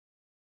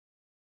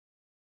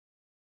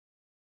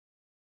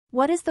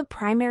What is the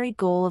primary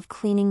goal of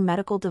cleaning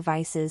medical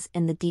devices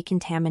in the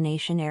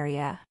decontamination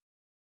area?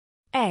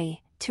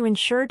 A. To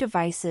ensure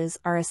devices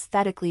are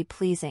aesthetically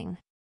pleasing.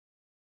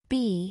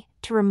 B.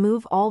 To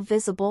remove all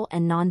visible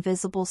and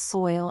non-visible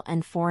soil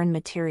and foreign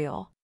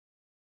material.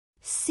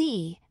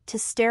 C. To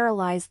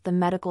sterilize the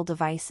medical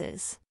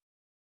devices.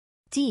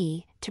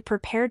 D. To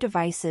prepare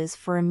devices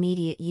for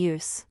immediate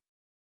use.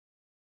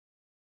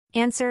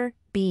 Answer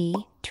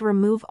B. To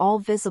remove all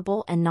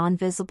visible and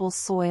non-visible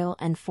soil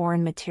and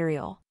foreign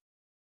material.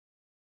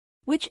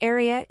 Which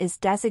area is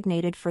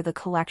designated for the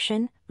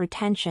collection,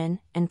 retention,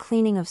 and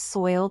cleaning of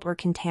soiled or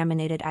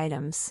contaminated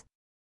items?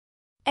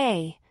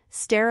 A.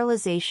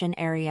 Sterilization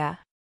area.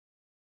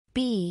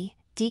 B.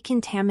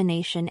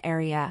 Decontamination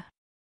area.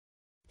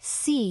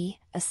 C.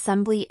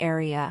 Assembly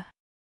area.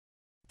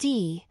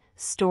 D.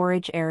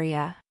 Storage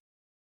area.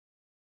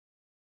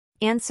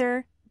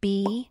 Answer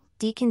B.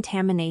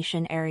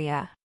 Decontamination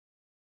area.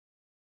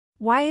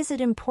 Why is it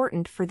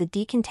important for the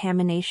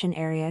decontamination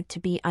area to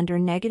be under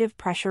negative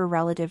pressure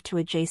relative to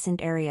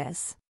adjacent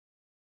areas?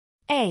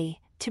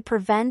 A. To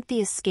prevent the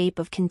escape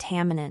of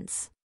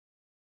contaminants.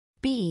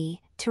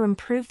 B. To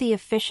improve the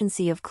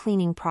efficiency of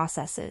cleaning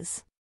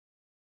processes.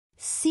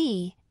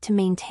 C. To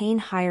maintain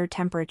higher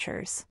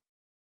temperatures.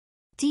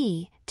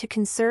 D. To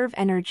conserve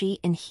energy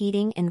in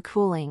heating and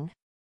cooling.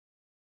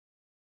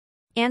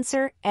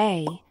 Answer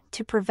A.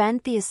 To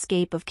prevent the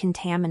escape of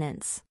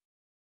contaminants.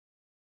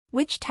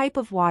 Which type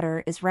of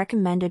water is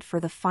recommended for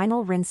the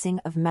final rinsing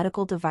of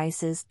medical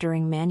devices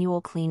during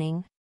manual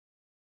cleaning?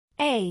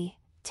 A.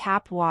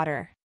 Tap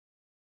water.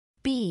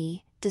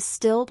 B.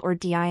 Distilled or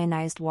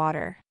deionized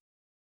water.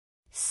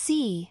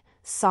 C.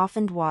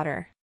 Softened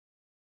water.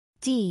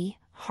 D.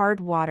 Hard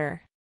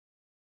water.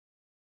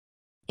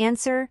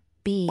 Answer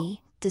B.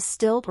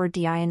 Distilled or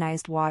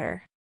deionized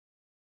water.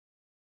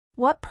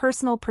 What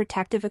personal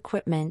protective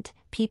equipment,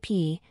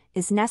 PPE,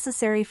 is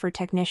necessary for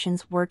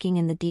technicians working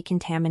in the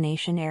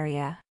decontamination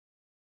area?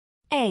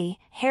 A.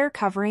 Hair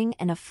covering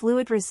and a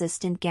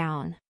fluid-resistant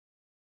gown.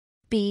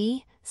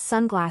 B.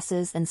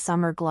 Sunglasses and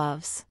summer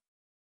gloves.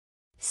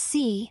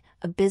 C.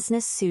 A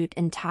business suit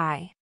and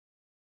tie.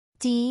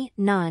 D.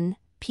 None,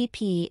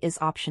 PPE is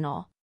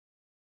optional.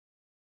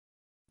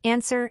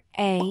 Answer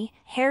A.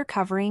 Hair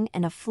covering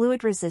and a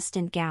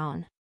fluid-resistant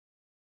gown.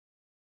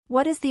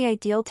 What is the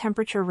ideal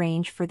temperature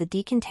range for the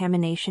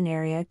decontamination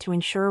area to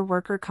ensure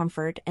worker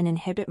comfort and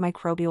inhibit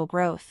microbial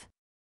growth?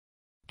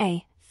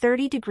 A.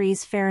 30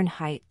 degrees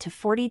Fahrenheit to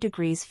 40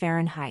 degrees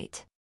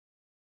Fahrenheit.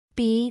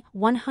 B.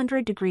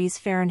 100 degrees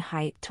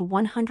Fahrenheit to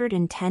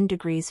 110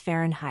 degrees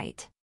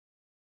Fahrenheit.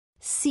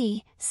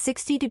 C.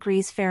 60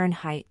 degrees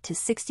Fahrenheit to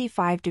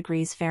 65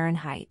 degrees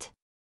Fahrenheit.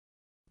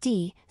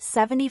 D.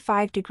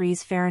 75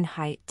 degrees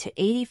Fahrenheit to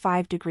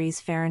 85 degrees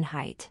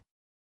Fahrenheit.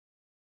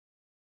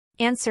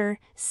 Answer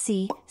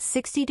C.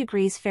 60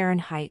 degrees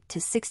Fahrenheit to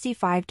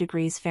 65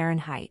 degrees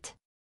Fahrenheit.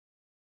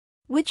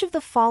 Which of the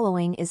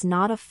following is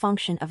not a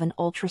function of an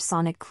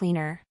ultrasonic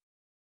cleaner?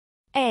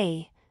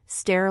 A.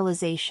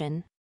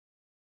 Sterilization.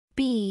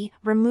 B.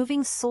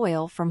 Removing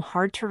soil from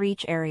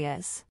hard-to-reach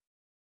areas.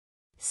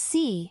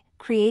 C.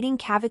 Creating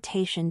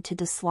cavitation to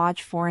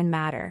dislodge foreign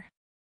matter.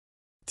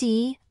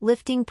 D.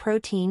 Lifting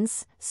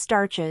proteins,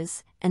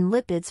 starches, and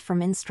lipids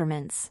from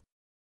instruments.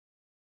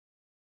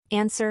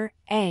 Answer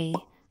A.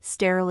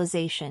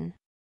 Sterilization.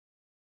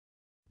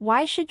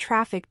 Why should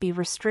traffic be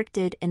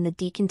restricted in the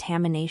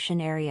decontamination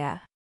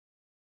area?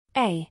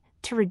 A.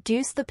 To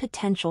reduce the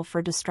potential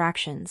for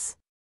distractions.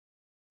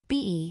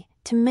 B.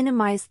 To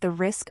minimize the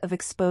risk of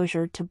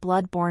exposure to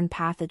blood-borne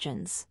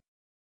pathogens.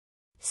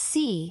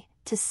 C.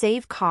 To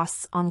save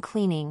costs on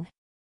cleaning.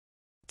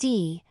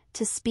 D.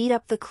 To speed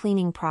up the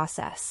cleaning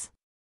process.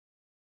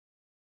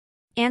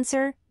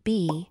 Answer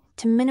B.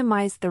 To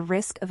minimize the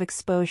risk of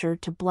exposure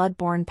to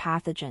blood-borne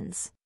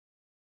pathogens.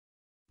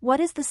 What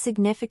is the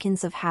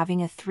significance of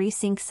having a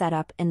 3-sink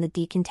setup in the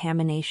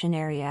decontamination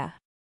area?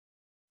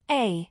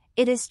 A.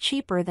 It is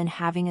cheaper than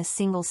having a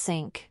single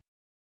sink.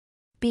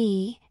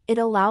 B. It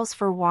allows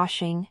for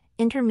washing,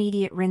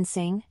 intermediate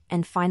rinsing,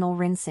 and final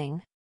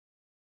rinsing.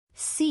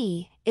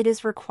 C. It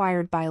is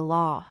required by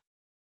law.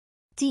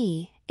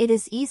 D. It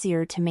is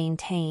easier to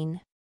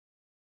maintain.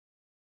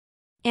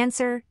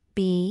 Answer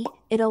B.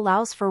 It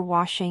allows for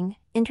washing,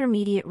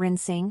 intermediate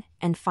rinsing,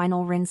 and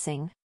final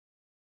rinsing.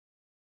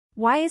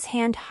 Why is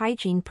hand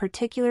hygiene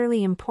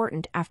particularly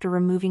important after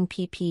removing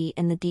PPE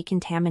in the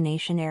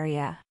decontamination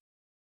area?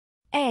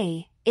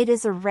 A. It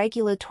is a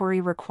regulatory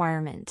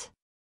requirement.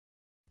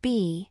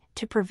 B.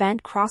 To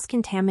prevent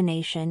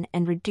cross-contamination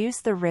and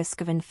reduce the risk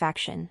of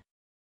infection.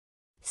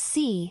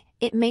 C.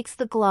 It makes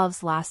the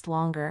gloves last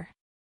longer.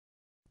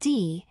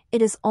 D.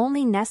 It is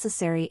only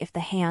necessary if the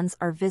hands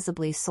are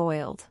visibly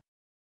soiled.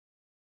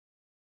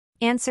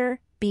 Answer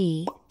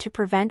B. To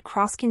prevent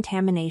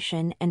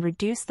cross-contamination and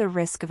reduce the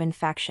risk of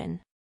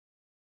infection.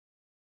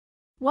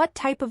 What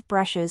type of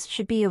brushes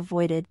should be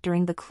avoided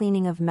during the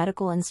cleaning of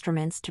medical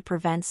instruments to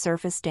prevent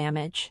surface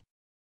damage?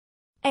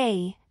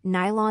 A.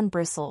 Nylon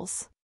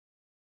bristles.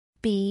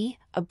 B.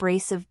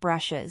 Abrasive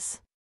brushes.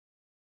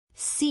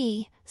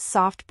 C.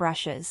 Soft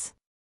brushes.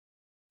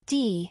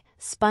 D.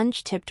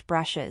 Sponge-tipped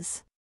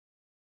brushes.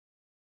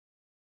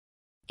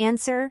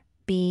 Answer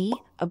B.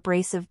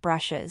 Abrasive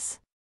brushes.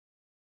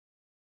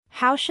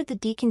 How should the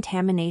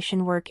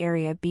decontamination work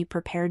area be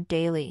prepared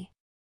daily?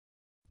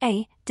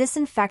 A.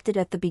 Disinfected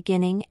at the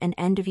beginning and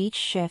end of each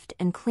shift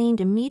and cleaned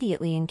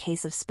immediately in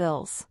case of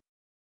spills.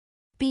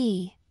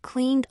 B.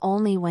 Cleaned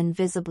only when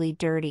visibly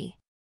dirty.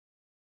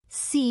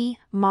 C.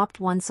 Mopped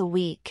once a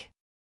week.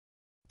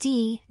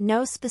 D.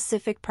 No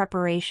specific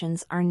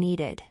preparations are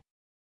needed.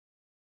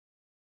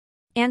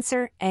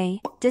 Answer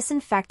A.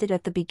 Disinfected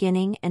at the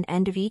beginning and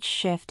end of each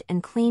shift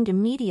and cleaned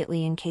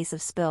immediately in case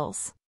of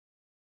spills.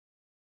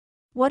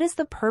 What is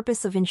the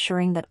purpose of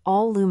ensuring that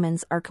all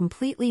lumens are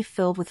completely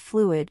filled with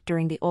fluid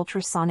during the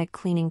ultrasonic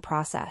cleaning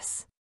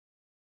process?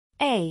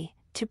 A.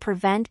 To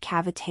prevent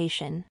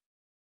cavitation.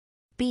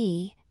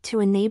 B. To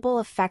enable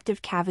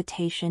effective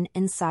cavitation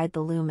inside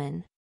the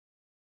lumen.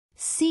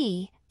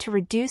 C. To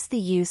reduce the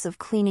use of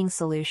cleaning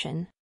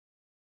solution.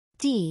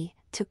 D.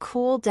 To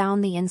cool down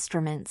the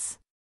instruments.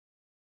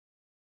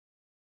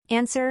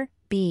 Answer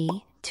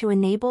B. To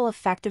enable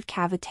effective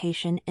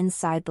cavitation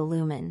inside the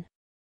lumen.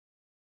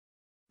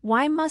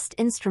 Why must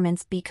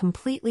instruments be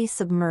completely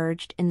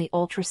submerged in the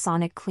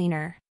ultrasonic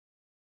cleaner?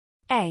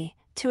 A.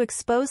 To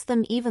expose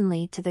them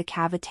evenly to the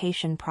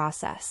cavitation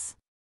process.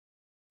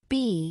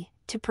 B.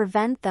 To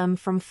prevent them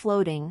from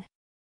floating.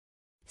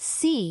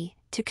 C.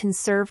 To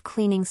conserve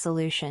cleaning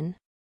solution.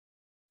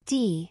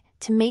 D.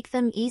 To make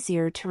them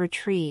easier to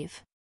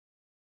retrieve.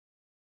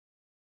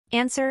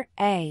 Answer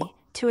A.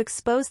 To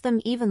expose them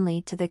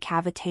evenly to the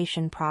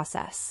cavitation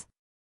process.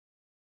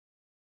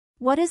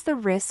 What is the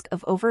risk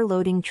of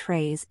overloading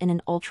trays in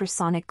an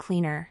ultrasonic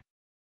cleaner?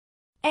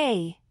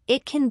 A.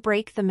 It can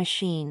break the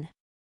machine.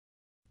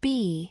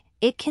 B.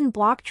 It can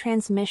block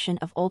transmission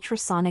of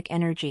ultrasonic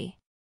energy.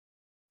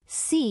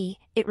 C.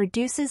 It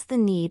reduces the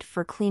need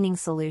for cleaning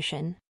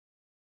solution.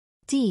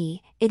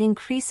 D. It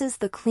increases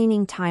the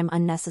cleaning time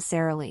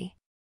unnecessarily.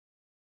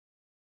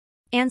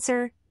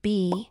 Answer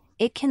B.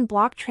 It can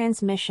block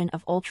transmission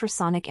of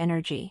ultrasonic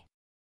energy.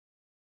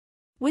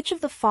 Which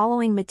of the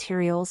following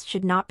materials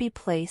should not be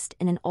placed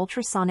in an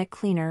ultrasonic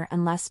cleaner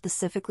unless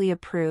specifically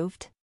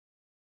approved?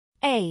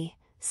 A.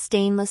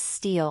 Stainless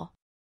steel.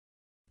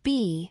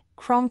 B.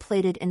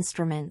 Chrome-plated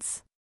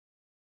instruments.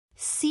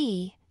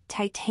 C.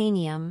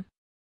 Titanium.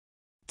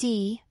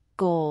 D.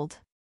 Gold.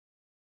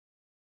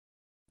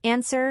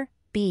 Answer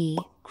B.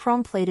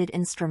 Chrome-plated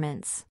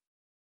instruments.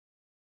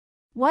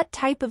 What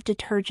type of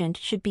detergent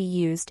should be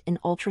used in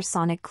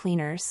ultrasonic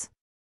cleaners?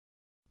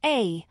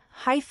 A.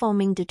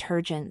 High-foaming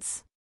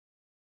detergents.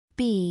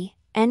 B.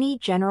 Any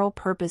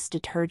general-purpose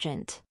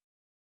detergent.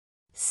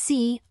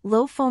 C.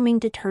 Low-foaming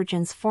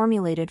detergents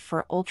formulated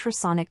for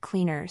ultrasonic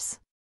cleaners.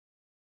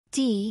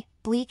 D.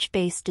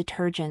 Bleach-based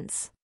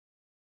detergents.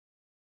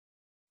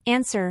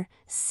 Answer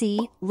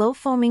C.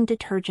 Low-foaming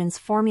detergents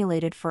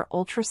formulated for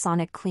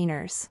ultrasonic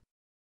cleaners.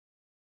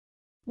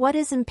 What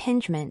is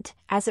impingement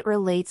as it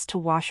relates to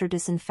washer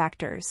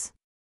disinfectors?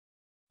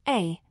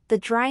 A. The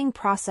drying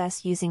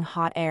process using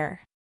hot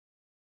air.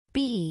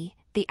 B.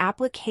 The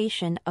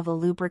application of a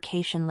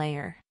lubrication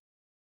layer.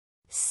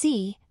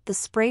 C. The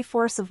spray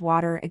force of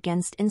water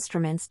against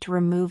instruments to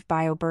remove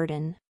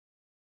bioburden.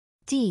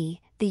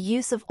 D. The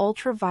use of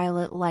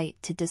ultraviolet light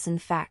to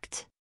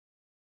disinfect.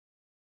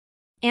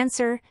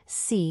 Answer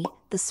C.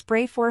 The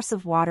spray force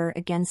of water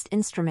against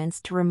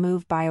instruments to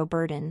remove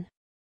bioburden.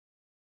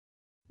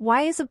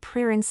 Why is a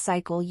pre-rinse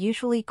cycle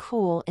usually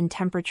cool in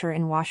temperature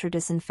in washer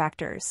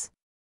disinfectors?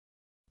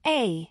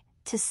 A.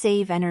 To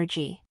save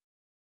energy.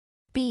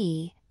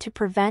 B. To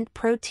prevent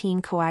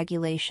protein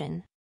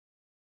coagulation.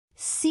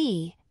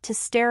 C. To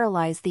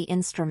sterilize the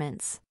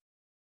instruments.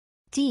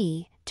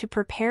 D. To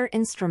prepare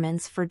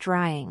instruments for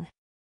drying.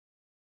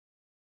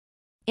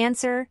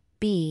 Answer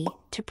B.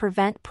 To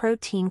prevent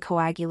protein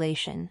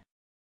coagulation.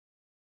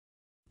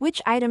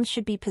 Which items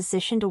should be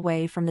positioned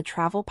away from the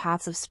travel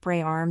paths of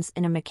spray arms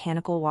in a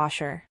mechanical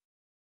washer?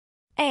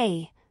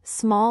 A.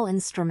 Small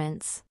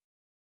instruments.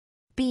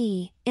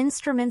 B.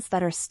 Instruments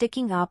that are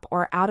sticking up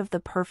or out of the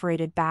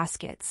perforated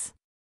baskets.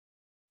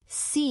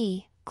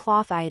 C.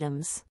 Cloth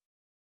items.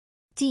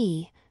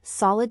 D.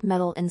 Solid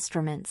metal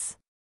instruments.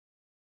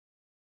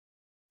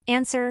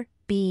 Answer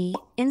B.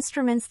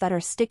 Instruments that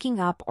are sticking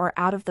up or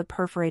out of the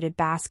perforated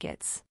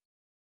baskets.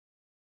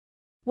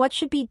 What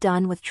should be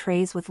done with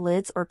trays with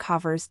lids or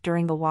covers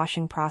during the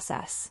washing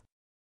process?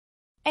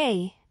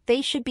 A.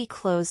 They should be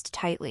closed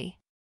tightly.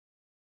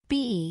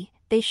 B.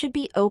 They should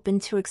be open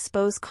to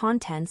expose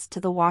contents to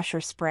the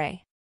washer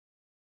spray.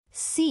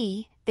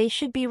 C. They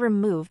should be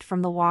removed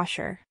from the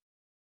washer.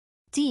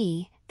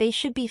 D. They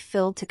should be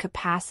filled to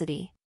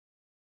capacity.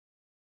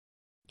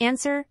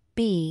 Answer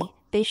B.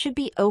 They should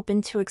be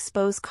open to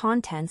expose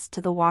contents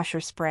to the washer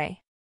spray.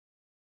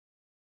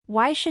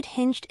 Why should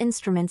hinged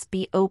instruments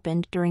be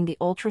opened during the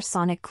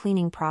ultrasonic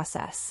cleaning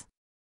process?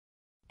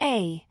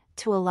 A.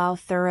 To allow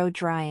thorough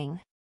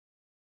drying.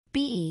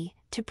 B.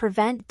 To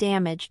prevent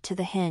damage to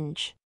the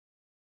hinge.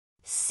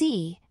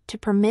 C. To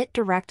permit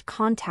direct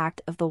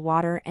contact of the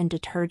water and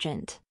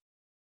detergent.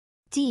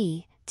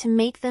 D. To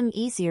make them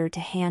easier to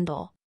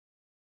handle.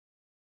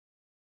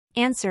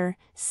 Answer: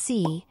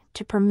 C.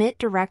 To permit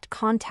direct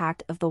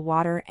contact of the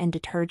water and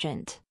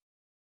detergent.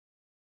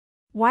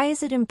 Why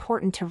is it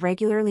important to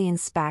regularly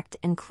inspect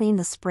and clean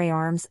the spray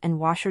arms and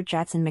washer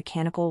jets in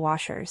mechanical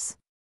washers?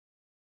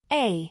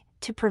 A.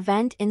 To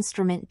prevent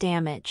instrument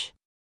damage.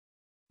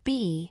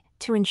 B.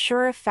 To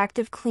ensure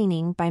effective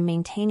cleaning by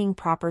maintaining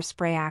proper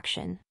spray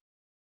action.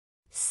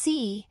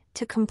 C.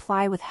 To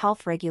comply with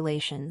health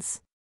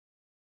regulations.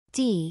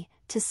 D.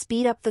 To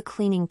speed up the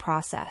cleaning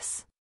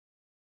process.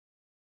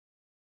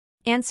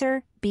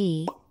 Answer: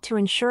 B. To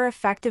ensure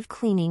effective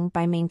cleaning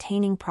by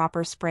maintaining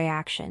proper spray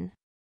action.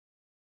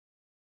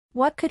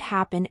 What could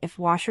happen if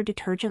washer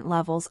detergent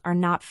levels are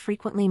not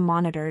frequently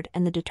monitored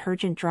and the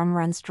detergent drum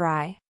runs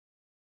dry?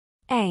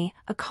 A.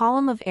 A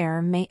column of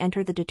air may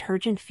enter the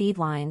detergent feed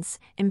lines,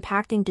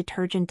 impacting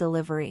detergent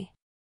delivery.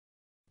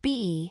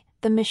 B.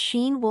 The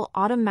machine will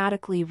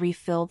automatically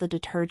refill the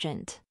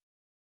detergent.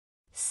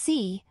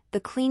 C. The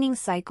cleaning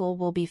cycle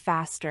will be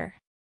faster.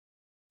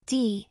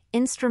 D.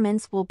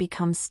 Instruments will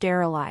become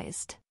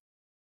sterilized.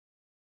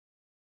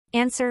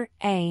 Answer: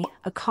 A.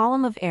 A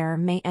column of air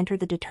may enter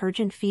the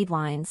detergent feed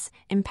lines,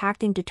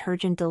 impacting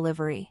detergent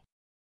delivery.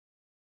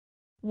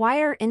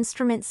 Why are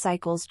instrument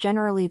cycles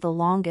generally the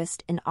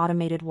longest in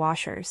automated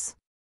washers?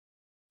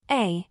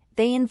 A.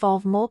 They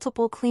involve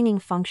multiple cleaning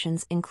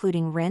functions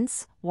including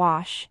rinse,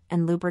 wash,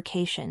 and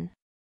lubrication.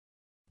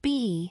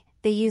 B.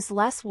 They use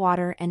less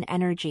water and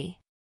energy.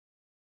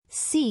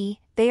 C.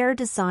 They are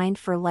designed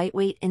for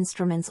lightweight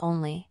instruments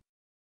only.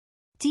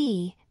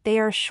 D. They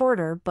are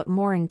shorter but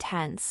more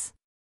intense.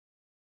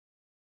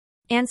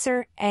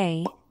 Answer: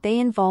 A. They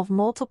involve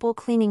multiple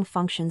cleaning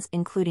functions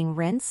including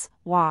rinse,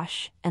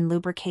 wash, and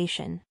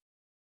lubrication.